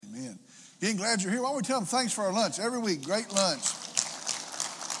Again, glad you're here. Why don't we tell them thanks for our lunch every week? Great lunch.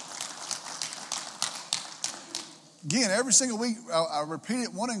 Again, every single week, I repeat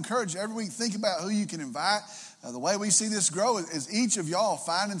it, want to encourage you every week, think about who you can invite. The way we see this grow is each of y'all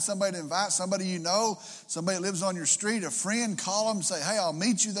finding somebody to invite, somebody you know, somebody that lives on your street, a friend, call them, say, hey, I'll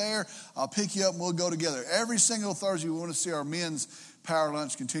meet you there, I'll pick you up, and we'll go together. Every single Thursday, we want to see our men's power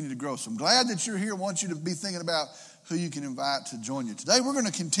lunch continue to grow. So I'm glad that you're here. I want you to be thinking about who you can invite to join you. Today, we're going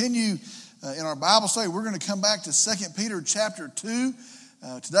to continue in our Bible study. We're going to come back to 2 Peter chapter 2.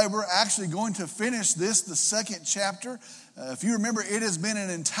 Today, we're actually going to finish the second chapter. If you remember, it has been an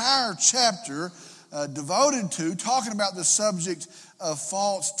entire chapter devoted to talking about the subject of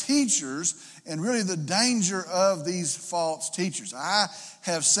false teachers and really the danger of these false teachers. I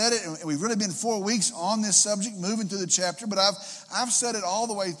have said it, and we've really been 4 weeks on this subject, moving through the chapter, but I've said it all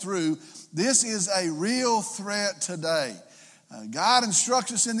the way through. This is a real threat today. God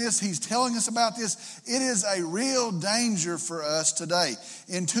instructs us in this. He's telling us about this. It is a real danger for us today.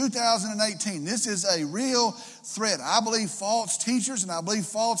 In 2018, this is a real threat. I believe false teachers and I believe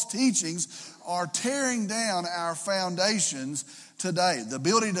false teachings are tearing down our foundations today. The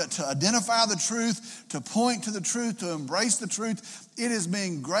ability to identify the truth, to point to the truth, to embrace the truth, it is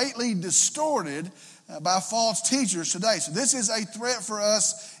being greatly distorted by false teachers today. So this is a threat for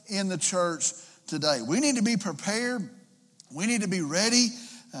us in the church today. We need to be prepared. We need to be ready.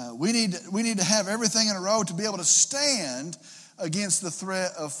 We need to have everything in a row to be able to stand against the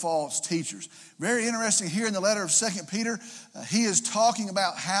threat of false teachers. Very interesting here in the letter of 2 Peter, he is talking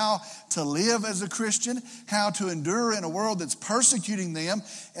about how to live as a Christian, how to endure in a world that's persecuting them,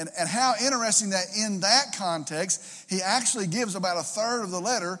 and how interesting that in that context, he actually gives about a third of the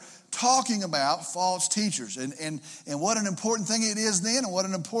letter talking about false teachers and what an important thing it is then and what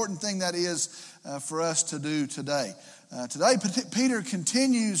an important thing that is for us to do today. Today, Peter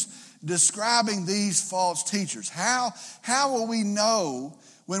continues describing these false teachers. How will we know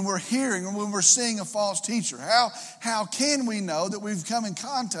when we're hearing or when we're seeing a false teacher? How can we know that we've come in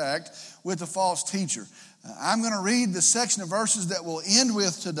contact with a false teacher? I'm going to read the section of verses that we'll end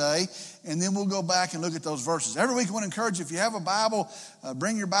with today, and then we'll go back and look at those verses. Every week I want to encourage you, if you have a Bible,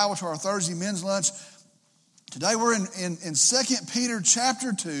 bring your Bible to our Thursday men's lunch. Today we're in 2 Peter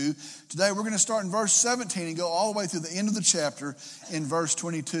chapter 2. Today we're going to start in verse 17 and go all the way through the end of the chapter in verse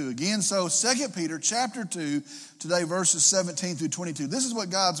 22. Again, so 2 Peter chapter 2, today verses 17 through 22. This is what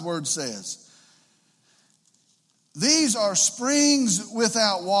God's word says. These are springs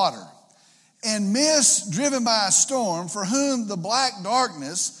without water, and mist driven by a storm, for whom the black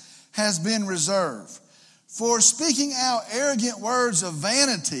darkness has been reserved. For speaking out arrogant words of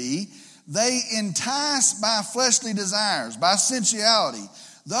vanity, they entice by fleshly desires, by sensuality,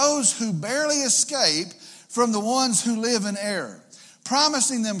 those who barely escape from the ones who live in error,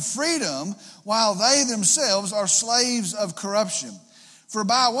 promising them freedom while they themselves are slaves of corruption. For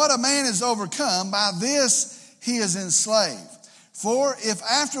by what a man is overcome, by this he is enslaved. For if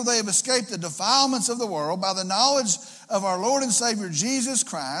after they have escaped the defilements of the world by the knowledge of our Lord and Savior Jesus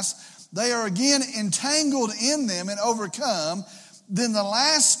Christ, they are again entangled in them and overcome, then the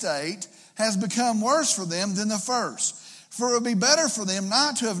last state has become worse for them than the first. For it would be better for them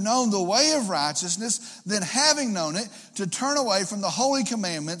not to have known the way of righteousness than having known it, to turn away from the holy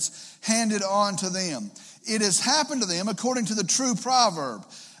commandments handed on to them. It has happened to them according to the true proverb: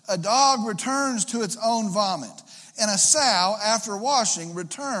 a dog returns to its own vomit, and a sow after washing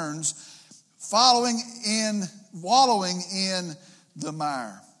returns wallowing in the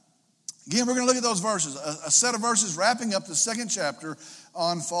mire. Again, we're going to look at those verses, a set of verses wrapping up the second chapter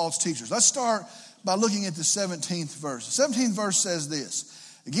on false teachers. Let's start by looking at the 17th verse. The 17th verse says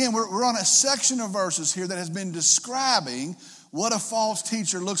this. Again, we're on a section of verses here that has been describing what a false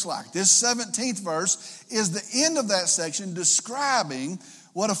teacher looks like. This 17th verse is the end of that section describing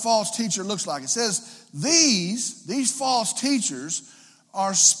what a false teacher looks like. It says, these false teachers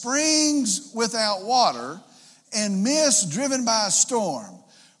are springs without water and mist driven by a storm,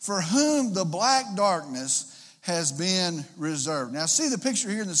 for whom the black darkness has been reserved. Now see the picture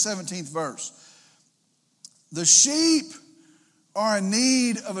here in the 17th verse. The sheep are in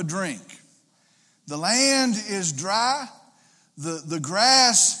need of a drink. The land is dry. The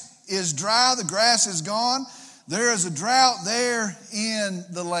grass is dry. The grass is gone. There is a drought there in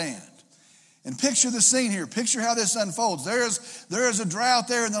the land. And picture the scene here. Picture how this unfolds. There is a drought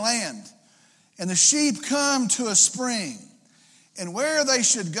there in the land. And the sheep come to a spring. And where they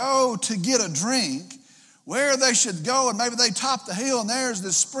should go to get a drink, where they should go, and maybe they top the hill and there's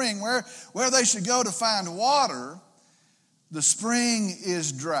this spring, where they should go to find water, the spring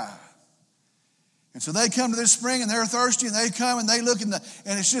is dry. And so they come to this spring and they're thirsty, and they come and they look and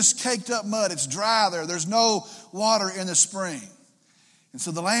it's just caked up mud. It's dry there. There's no water in the spring. And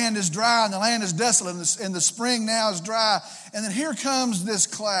so the land is dry and the land is desolate, and the spring now is dry. And then here comes this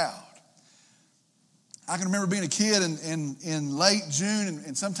cloud. I can remember being a kid in late June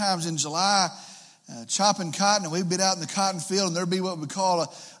and sometimes in July, chopping cotton, and we'd be out in the cotton field, and there'd be what we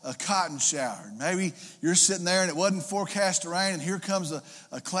call a cotton shower. Maybe you're sitting there and it wasn't forecast to rain, and here comes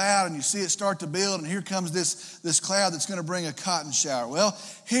a cloud, and you see it start to build, and here comes this cloud that's going to bring a cotton shower. Well,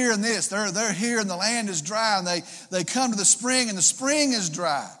 here in this, they're here, and the land is dry, and they come to the spring, and the spring is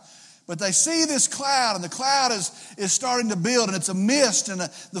dry. But they see this cloud, and the cloud is starting to build, and it's a mist and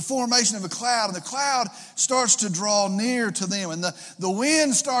the formation of a cloud, and the cloud starts to draw near to them, and the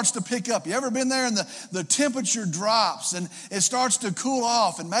wind starts to pick up. You ever been there and the temperature drops, and it starts to cool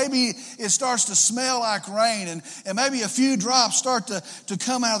off, and maybe it starts to smell like rain, and maybe a few drops start to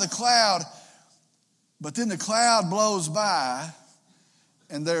come out of the cloud, but then the cloud blows by,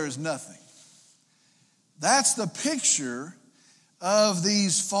 and there is nothing. That's the picture of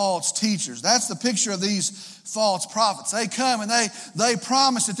these false teachers. That's the picture of these false prophets. They come and they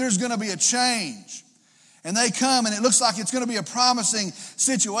promise that there's going to be a change. And they come and it looks like it's going to be a promising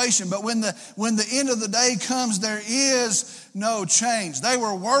situation. But when the end of the day comes, there is no change. They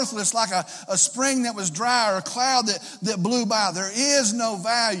were worthless like a spring that was dry or a cloud that blew by. There is no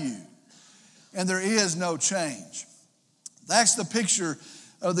value and there is no change. That's the picture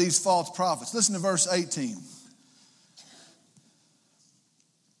of these false prophets. Listen to verse 18.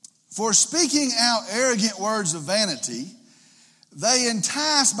 For speaking out arrogant words of vanity, they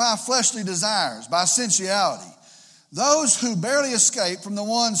entice by fleshly desires, by sensuality, those who barely escape from the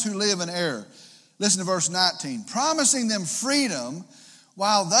ones who live in error. Listen to verse 19. Promising them freedom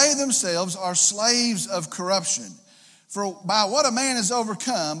while they themselves are slaves of corruption. For by what a man is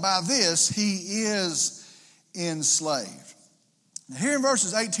overcome, by this he is enslaved. Now here in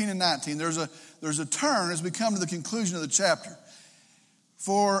verses 18 and 19, there's a turn as we come to the conclusion of the chapter.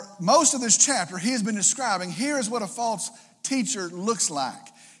 For most of this chapter, he has been describing, here is what a false teacher looks like.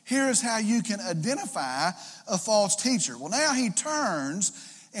 Here is how you can identify a false teacher. Well, now he turns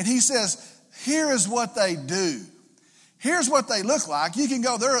and he says, here is what they do. Here's what they look like. You can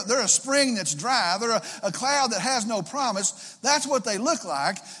go, they're a spring that's dry. They're a cloud that has no promise. That's what they look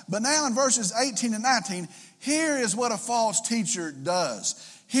like. But now in verses 18 and 19, here is what a false teacher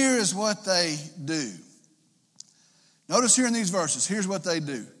does. Here is what they do. Notice here in these verses, here's what they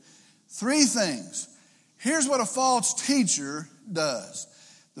do. 3 things. Here's what a false teacher does.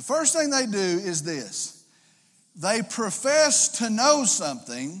 The first thing they do is this. They profess to know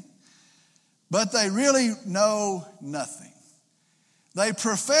something, but they really know nothing. They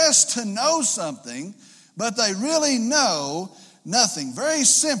profess to know something, but they really know nothing. Very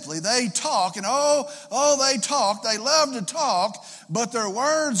simply, they talk, and they talk. They love to talk, but their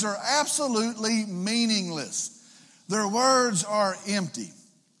words are absolutely meaningless. Their words are empty.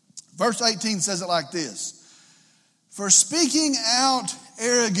 Verse 18 says it like this. For speaking out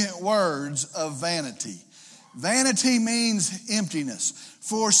arrogant words of vanity. Vanity means emptiness.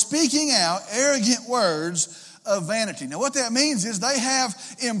 For speaking out arrogant words of vanity. Now what that means is they have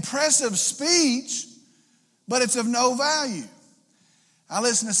impressive speech, but it's of no value. I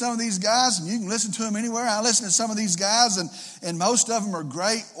listen to some of these guys, and you can listen to them anywhere. I listen to some of these guys, and most of them are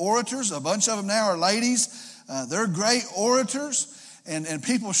great orators. A bunch of them now are ladies. They're great orators, and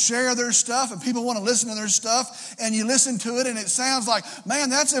people share their stuff, and people want to listen to their stuff, and you listen to it, and it sounds like, man,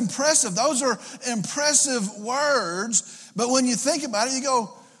 that's impressive. Those are impressive words, but when you think about it, you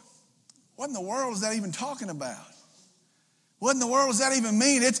go, what in the world is that even talking about? What in the world does that even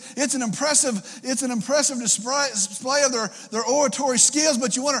mean? It's an impressive display of their oratory skills,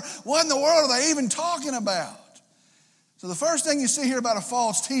 but you wonder, what in the world are they even talking about? So the first thing you see here about a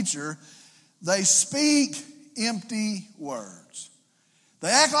false teacher, they speak empty words. They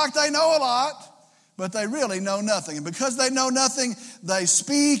act like they know a lot, but they really know nothing. And because they know nothing, they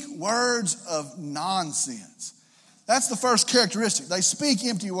speak words of nonsense. That's the first characteristic. They speak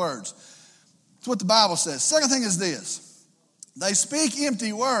empty words. That's what the Bible says. Second thing is this. They speak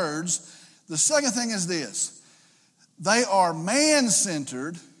empty words. The second thing is this. They are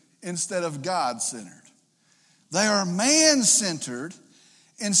man-centered instead of God-centered. They are man-centered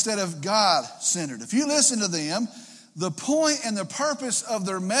instead of God-centered. If you listen to them, the point and the purpose of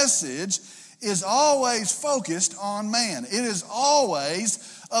their message is always focused on man. It is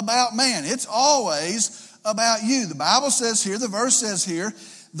always about man. It's always about you. The Bible says here, the verse says here,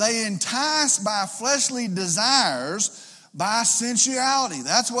 they entice by fleshly desires by sensuality.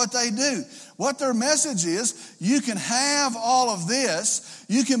 That's what they do. What their message is, you can have all of this,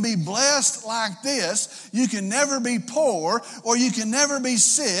 you can be blessed like this, you can never be poor, or you can never be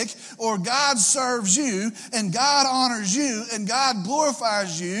sick, or God serves you, and God honors you, and God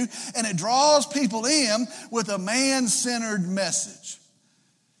glorifies you, and it draws people in with a man-centered message.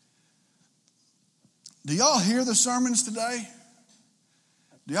 Do y'all hear the sermons today?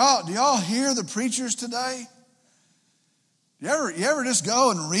 Do y'all hear the preachers today? You ever just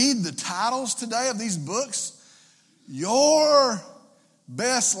go and read the titles today of these books? Your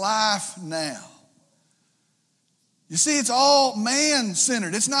Best Life Now. You see, it's all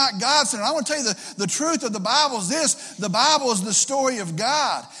man-centered. It's not God-centered. I want to tell you the truth of the Bible is this. The Bible is the story of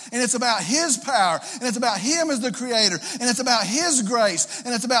God. And it's about His power. And it's about Him as the Creator. And it's about His grace.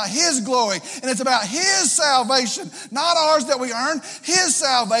 And it's about His glory. And it's about His salvation. Not ours that we earn. His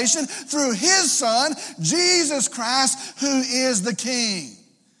salvation through His Son, Jesus Christ, who is the King.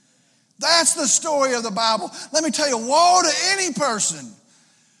 That's the story of the Bible. Let me tell you, woe to any person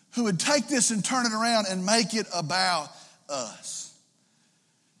who would take this and turn it around and make it about us.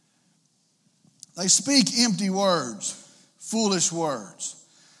 They speak empty words, foolish words.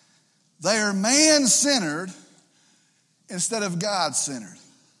 They are man-centered instead of God-centered.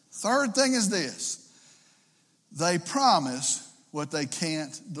 Third thing is this. They promise what they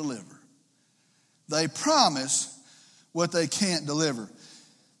can't deliver. They promise what they can't deliver.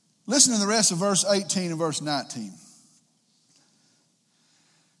 Listen to the rest of verse 18 and verse 19.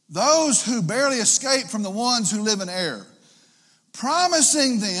 Those who barely escape from the ones who live in error,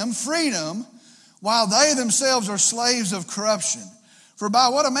 promising them freedom while they themselves are slaves of corruption. For by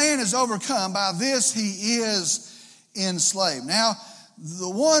what a man is overcome, by this he is enslaved. Now, the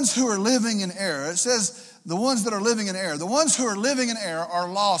ones who are living in error, it says the ones that are living in error. The ones who are living in error are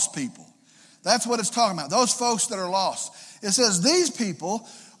lost people. That's what it's talking about, those folks that are lost. It says these people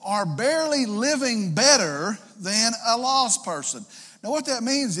are barely living better than a lost person. Now what that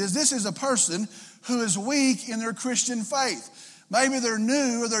means is this is a person who is weak in their Christian faith. Maybe they're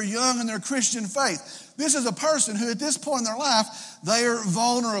new or they're young in their Christian faith. This is a person who at this point in their life, they are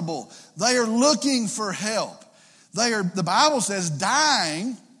vulnerable. They are looking for help. They are, the Bible says,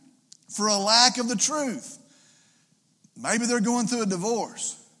 dying for a lack of the truth. Maybe they're going through a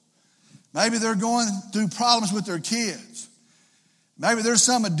divorce. Maybe they're going through problems with their kids. Maybe there's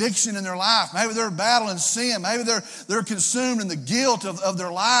some addiction in their life. Maybe they're battling sin. Maybe they're consumed in the guilt of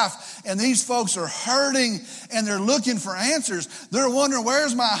their life. And these folks are hurting and they're looking for answers. They're wondering,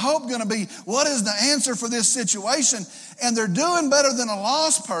 where's my hope going to be? What is the answer for this situation? And they're doing better than a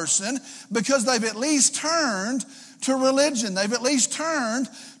lost person because they've at least turned to religion. They've at least turned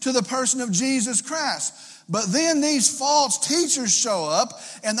to the person of Jesus Christ. But then these false teachers show up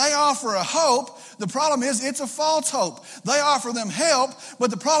and they offer a hope. The problem is it's a false hope. They offer them help,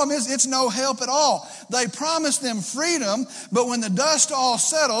 but the problem is it's no help at all. They promise them freedom, but when the dust all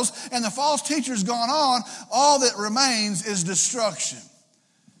settles and the false teacher's gone on, all that remains is destruction.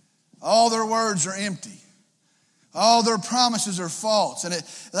 All their words are empty. All their promises are false. And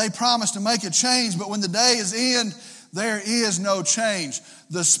they promise to make a change, but when the day is in, there is no change.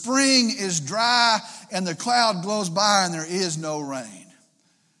 The spring is dry and the cloud blows by and there is no rain.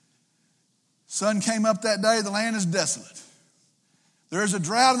 Sun came up that day, the land is desolate. There is a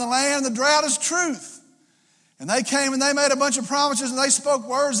drought in the land, the drought is truth. And they came and they made a bunch of promises and they spoke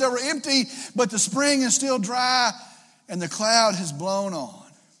words that were empty, but the spring is still dry and the cloud has blown on.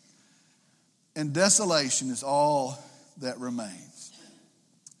 And desolation is all that remains.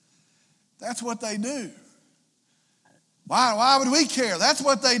 That's what they do. Why would we care? That's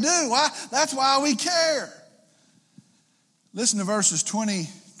what they do. That's why we care. Listen to verses 20,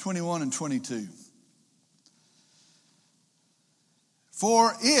 21, and 22.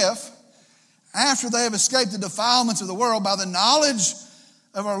 For if, after they have escaped the defilements of the world by the knowledge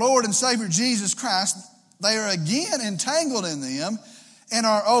of our Lord and Savior Jesus Christ, they are again entangled in them and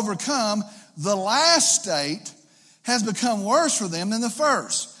are overcome, the last state has become worse for them than the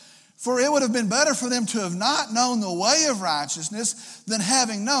first. For it would have been better for them to have not known the way of righteousness than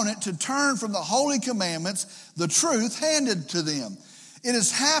having known it, to turn from the holy commandments, the truth handed to them. It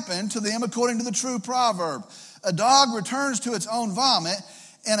has happened to them according to the true proverb. A dog returns to its own vomit,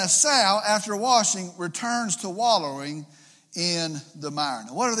 and a sow, after washing, returns to wallowing in the mire.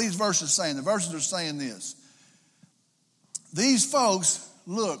 Now, what are these verses saying? The verses are saying this. These folks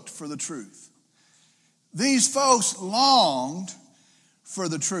looked for the truth. These folks longed for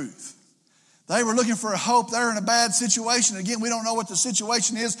the truth. They were looking for a hope. They're in a bad situation. Again, we don't know what the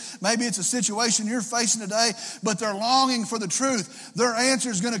situation is. Maybe it's a situation you're facing today, but they're longing for the truth. Their answer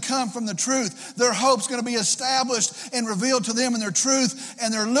is going to come from the truth. Their hope's going to be established and revealed to them in their truth,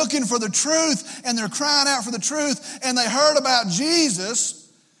 and they're looking for the truth, and they're crying out for the truth, and they heard about Jesus,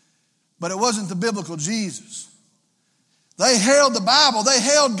 but it wasn't the biblical Jesus. They held the Bible. They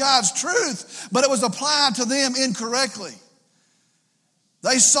held God's truth, but it was applied to them incorrectly.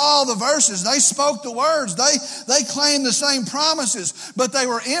 They saw the verses. They spoke the words. They claimed the same promises, but they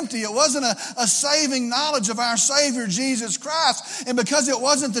were empty. It wasn't a saving knowledge of our Savior, Jesus Christ. And because it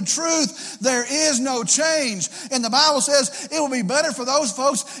wasn't the truth, there is no change. And the Bible says it will be better for those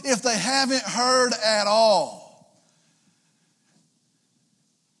folks if they haven't heard at all.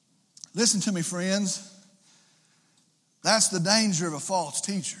 Listen to me, friends. That's the danger of a false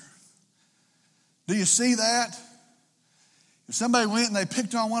teacher. Do you see that? If somebody went and they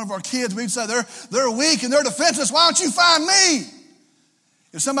picked on one of our kids, we'd say, they're weak and they're defenseless. Why don't you find me?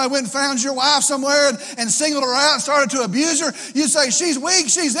 If somebody went and found your wife somewhere and singled her out and started to abuse her, you'd say, she's weak,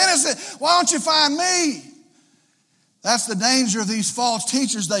 she's innocent. Why don't you find me? That's the danger of these false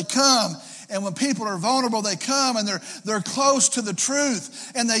teachers. They come, and when people are vulnerable, they come and they're close to the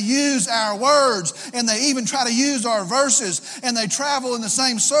truth, and they use our words, and they even try to use our verses, and they travel in the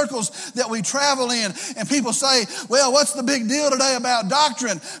same circles that we travel in. And people say, well, what's the big deal today about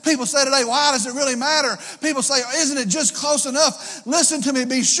doctrine? People say today, why does it really matter? People say, isn't it just close enough? Listen to me,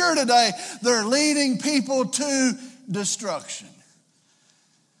 be sure today, they're leading people to destruction.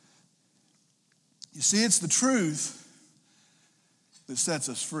 You see, it's the truth that sets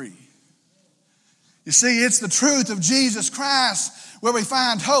us free. You see, it's the truth of Jesus Christ where we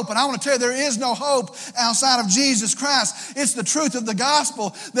find hope. And I want to tell you, there is no hope outside of Jesus Christ. It's the truth of the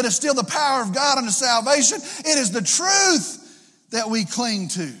gospel that is still the power of God unto salvation. It is the truth that we cling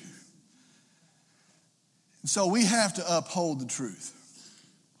to. And so we have to uphold the truth.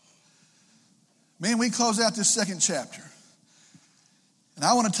 Man, we close out this second chapter. And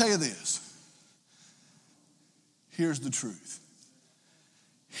I want to tell you this. Here's the truth.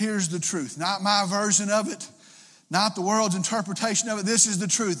 Here's the truth. Not my version of it, not the world's interpretation of it. This is the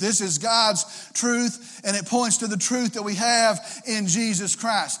truth. This is God's truth, and it points to the truth that we have in Jesus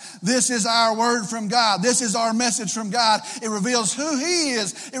Christ. This is our word from God. This is our message from God. It reveals who He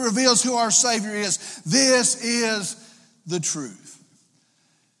is. It reveals who our Savior is. This is the truth.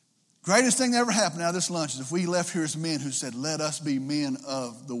 Greatest thing that ever happened out of this lunch is if we left here as men who said, let us be men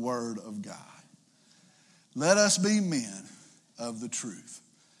of the Word of God. Let us be men of the truth.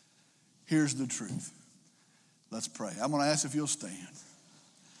 Here's the truth. Let's pray. I'm going to ask if you'll stand.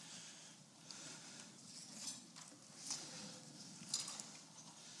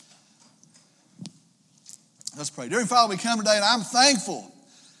 Let's pray. Dear Father, we come today and I'm thankful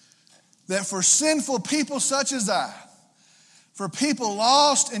that for sinful people such as I, for people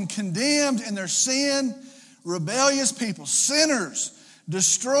lost and condemned in their sin, rebellious people, sinners,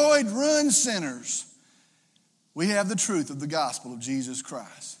 destroyed, ruined sinners, we have the truth of the gospel of Jesus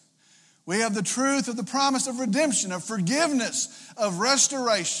Christ. We have the truth of the promise of redemption, of forgiveness, of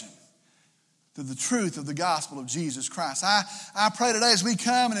restoration, to the truth of the gospel of Jesus Christ. I pray today as we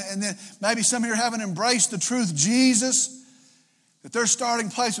come, and then maybe some here haven't embraced the truth of Jesus, that their starting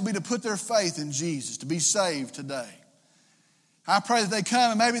place would be to put their faith in Jesus, to be saved today. I pray that they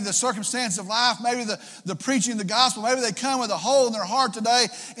come and maybe the circumstances of life, maybe the preaching of the gospel, maybe they come with a hole in their heart today,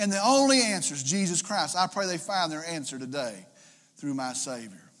 and the only answer is Jesus Christ. I pray they find their answer today through my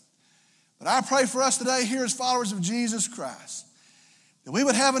Savior. But I pray for us today here as followers of Jesus Christ that we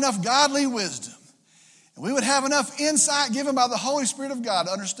would have enough godly wisdom and we would have enough insight given by the Holy Spirit of God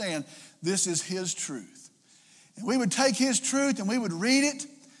to understand this is His truth. And we would take His truth and we would read it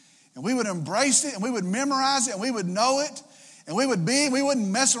and we would embrace it and we would memorize it and we would know it and we wouldn't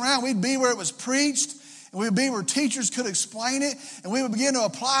mess around. We'd be where it was preached. And we would be where teachers could explain it, and we would begin to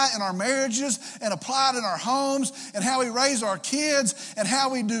apply it in our marriages and apply it in our homes and how we raise our kids and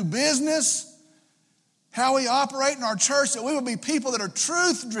how we do business, how we operate in our church, that we would be people that are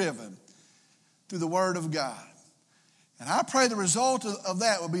truth-driven through the Word of God. And I pray the result of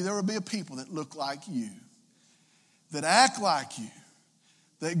that would be there would be a people that look like you, that act like you,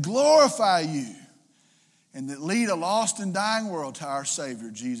 that glorify you, and that lead a lost and dying world to our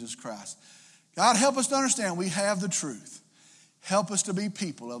Savior, Jesus Christ. God, help us to understand we have the truth. Help us to be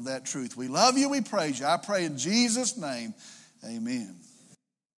people of that truth. We love you, we praise you. I pray in Jesus' name, amen.